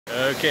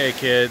Okay,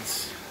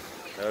 kids.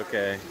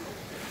 Okay.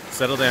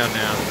 Settle down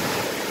now.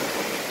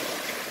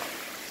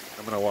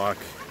 I'm gonna walk.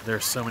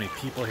 There's so many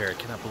people here. I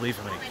cannot believe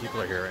how many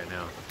people are here right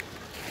now.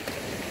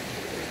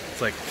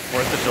 It's like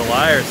 4th of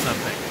July or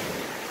something.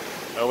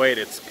 Oh wait,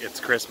 it's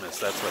Christmas.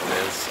 That's what it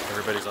is.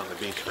 Everybody's on the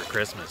beach for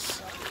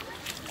Christmas.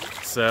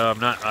 So I'm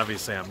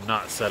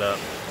not set up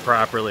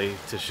properly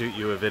to shoot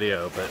you a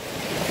video, but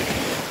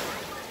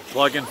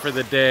plugging for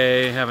the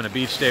day, having a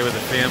beach day with the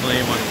family,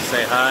 wanted to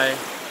say hi.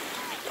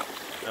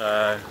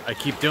 I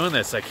keep doing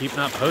this. I keep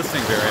not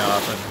posting very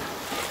often.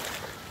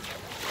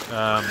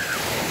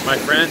 My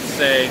friends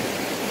say,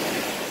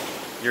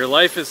 your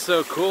life is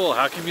so cool.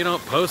 How come you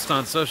don't post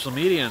on social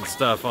media and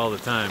stuff all the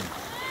time?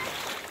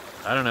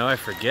 I don't know. I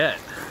forget.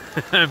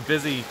 I'm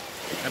busy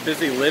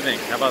living.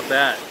 How about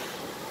that?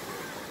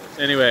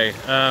 Anyway,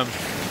 I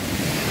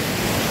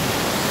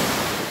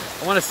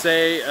want to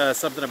say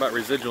something about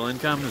residual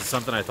income. This is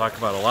something I talk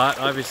about a lot,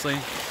 obviously.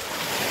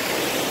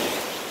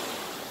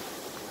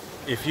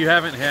 If you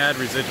haven't had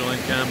residual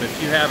income,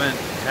 if you haven't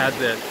had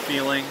the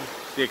feeling,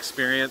 the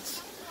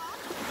experience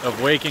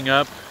of waking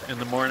up in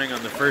the morning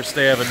on the first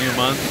day of a new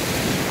month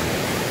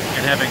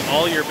and having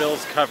all your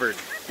bills covered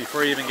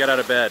before you even get out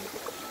of bed,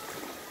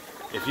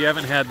 if you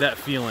haven't had that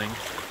feeling,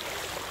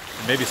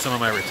 and maybe some of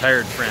my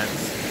retired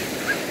friends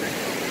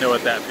know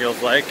what that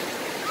feels like,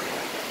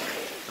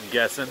 I'm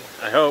guessing.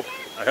 I hope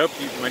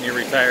you, when you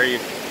retire, you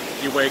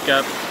wake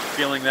up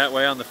feeling that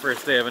way on the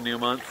first day of a new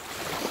month.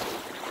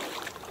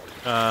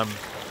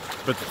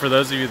 But for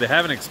those of you that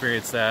haven't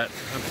experienced that,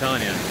 I'm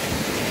telling you,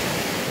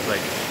 it's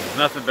like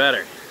nothing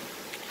better.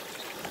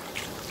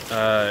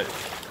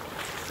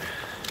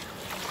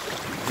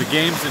 The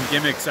games and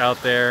gimmicks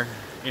out there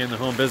in the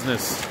home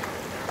business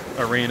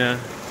arena.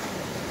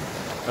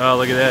 Oh,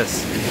 look at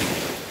this.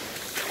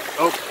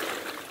 Oh,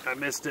 I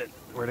missed it.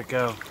 Where'd it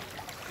go?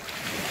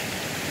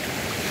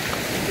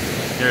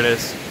 Here it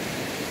is.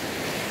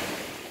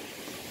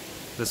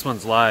 This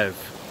one's live.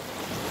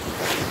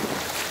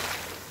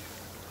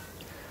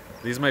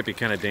 These might be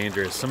kind of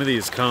dangerous. Some of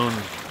these cone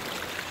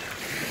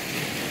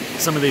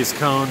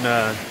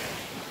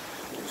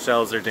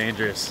shells are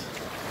dangerous,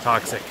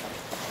 toxic.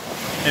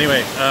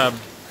 Anyway,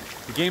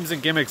 the games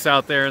and gimmicks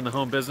out there in the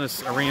home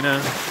business arena,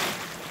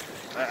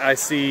 I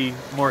see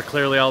more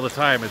clearly all the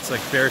time. It's like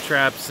bear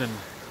traps and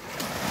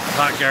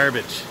hot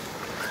garbage.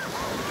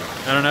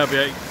 I don't know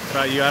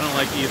about you, I don't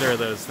like either of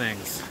those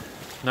things.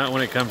 Not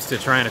when it comes to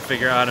trying to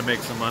figure out how to make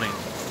some money.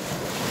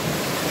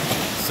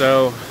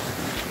 So,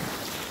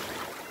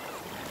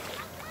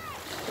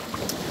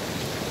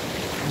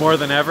 more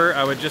than ever,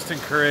 I would just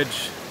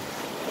encourage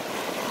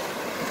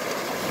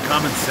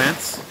common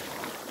sense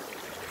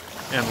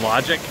and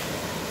logic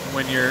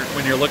when you're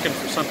looking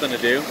for something to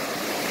do.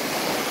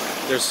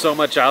 There's so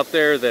much out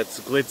there that's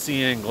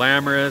glitzy and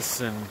glamorous,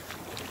 and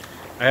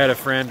I had a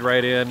friend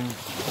write in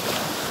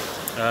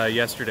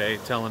yesterday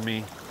telling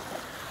me,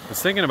 I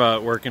was thinking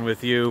about working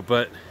with you,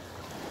 but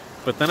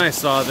then I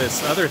saw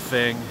this other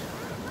thing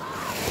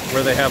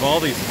where they have all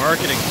these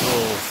marketing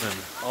tools and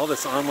all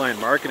this online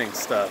marketing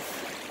stuff.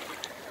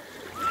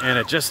 And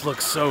it just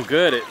looks so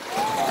good.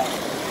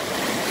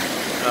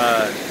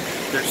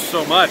 There's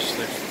so much.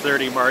 There's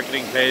 30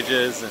 marketing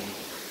pages and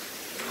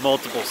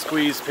multiple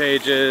squeeze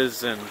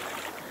pages and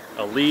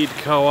a lead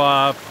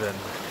co-op and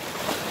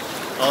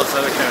all this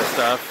other kind of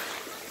stuff.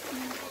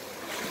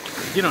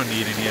 You don't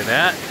need any of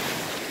that.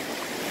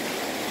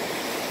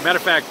 Matter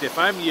of fact, if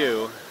I'm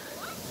you,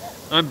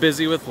 I'm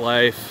busy with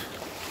life,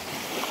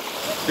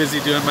 busy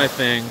doing my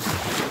thing,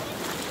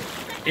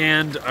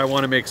 and I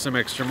want to make some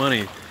extra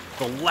money.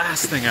 The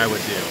last thing I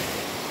would do,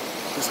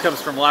 this comes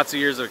from lots of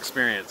years of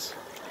experience,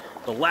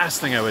 the last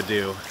thing I would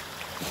do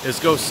is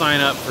go sign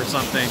up for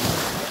something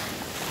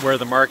where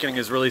the marketing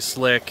is really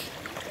slick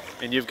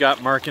and you've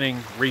got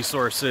marketing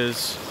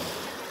resources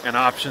and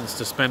options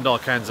to spend all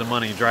kinds of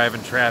money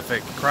driving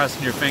traffic,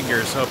 crossing your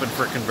fingers, hoping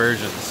for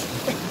conversions.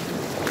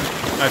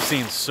 I've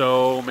seen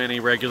so many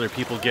regular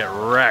people get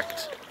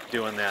wrecked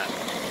doing that.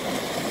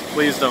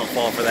 Please don't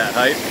fall for that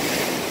hype.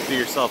 Do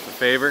yourself a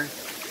favor.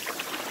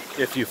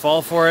 If you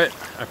fall for it,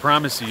 I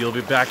promise you, you'll be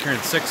back here in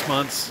 6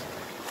 months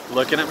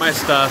looking at my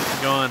stuff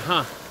going,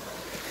 huh,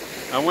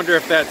 I wonder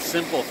if that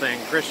simple thing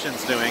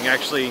Christian's doing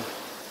actually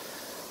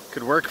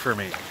could work for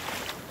me.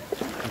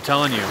 I'm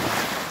telling you,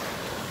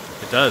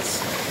 it does.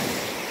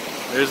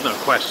 There's no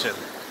question.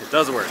 It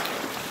does work.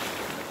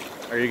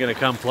 Are you going to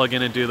come plug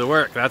in and do the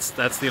work? That's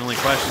the only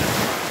question.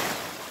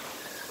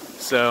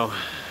 So,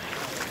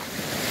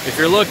 if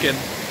you're looking,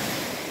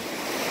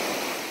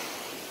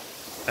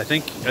 I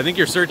think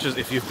your search is,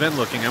 if you've been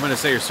looking, I'm going to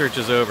say your search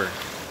is over.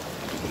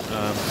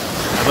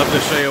 I'd love to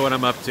show you what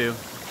I'm up to.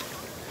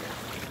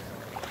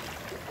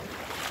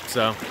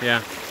 So, yeah,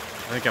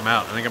 I think I'm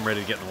out. I think I'm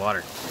ready to get in the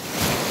water.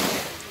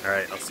 All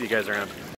right, I'll see you guys around.